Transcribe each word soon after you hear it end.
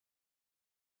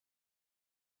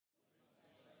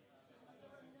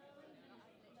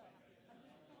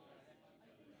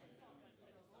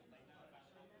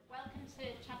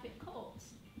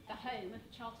home of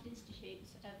Chartered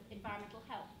Institutes of Environmental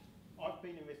Health. I've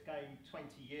been in this game 20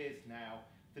 years now.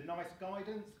 The nice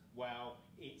guidance, well,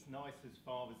 it's nice as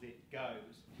far as it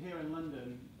goes. Here in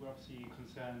London, we're obviously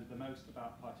concerned the most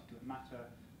about particulate matter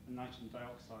and nitrogen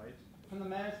dioxide. From the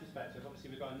Mayor's perspective,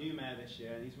 obviously we've got a new Mayor this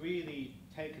year, and he's really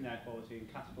taken air quality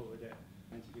and catapulted it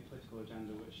into the political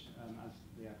agenda, which as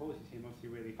the air quality team obviously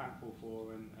really thankful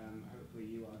for, and hopefully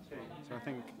you are too. So I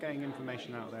think getting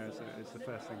information out there is the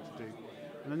first thing to do.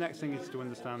 And the next thing is to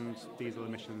understand diesel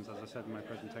emissions, as I said in my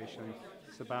presentation.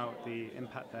 It's about the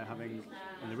impact they're having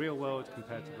in the real world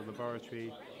compared to the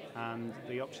laboratory, and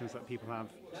the options that people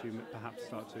have to perhaps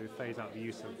start to phase out the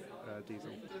use of diesel.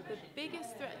 The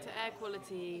biggest threat to air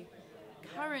quality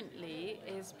currently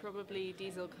is probably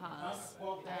diesel cars.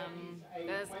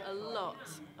 There's a lot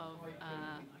of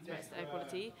threats to air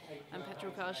quality, and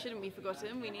petrol cars shouldn't be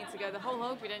forgotten. We need to go the whole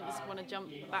hog. We don't just want to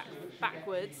jump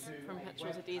backwards from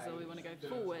petrol to diesel. We want to go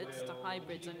forwards to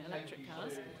hybrids and electric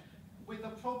cars. With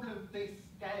a problem this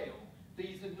scale,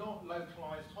 these are not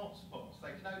localised hotspots.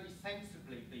 They can only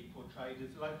sensibly be portrayed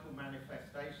as local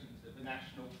manifestations of a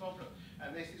national problem.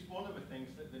 And this is one of the things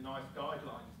that the NICE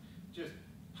guidelines just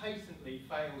patiently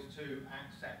fails to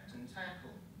accept and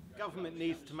tackle. Government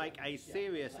needs to make a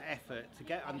serious effort to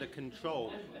get under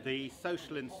control the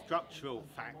social and structural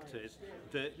factors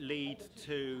that lead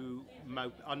to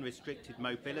unrestricted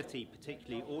mobility,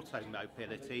 particularly auto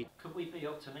mobility. Could we be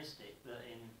optimistic that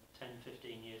in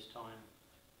 10-15 years' time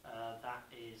that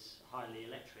is highly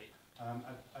electric?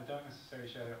 I don't necessarily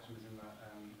share the optimism that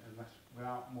unless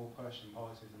without more push and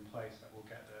policies in place that we'll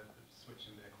get the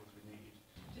switching vehicles we need.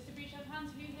 Just a brief show of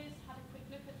hands, who has had a quick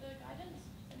look at the guidance?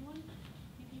 Anyone?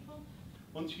 Few people?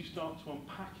 Once you start to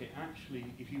unpack it,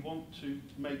 actually, if you want to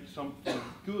make something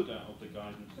good out of the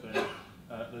guidance, then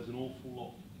there's an awful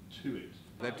lot to it.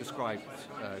 They've described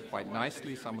quite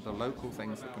nicely some of the local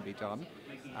things that can be done.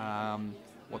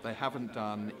 What they haven't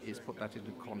done is put that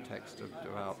into context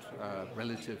about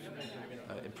relative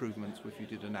improvements if you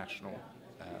did a national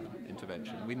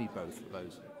intervention. We need both of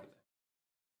those.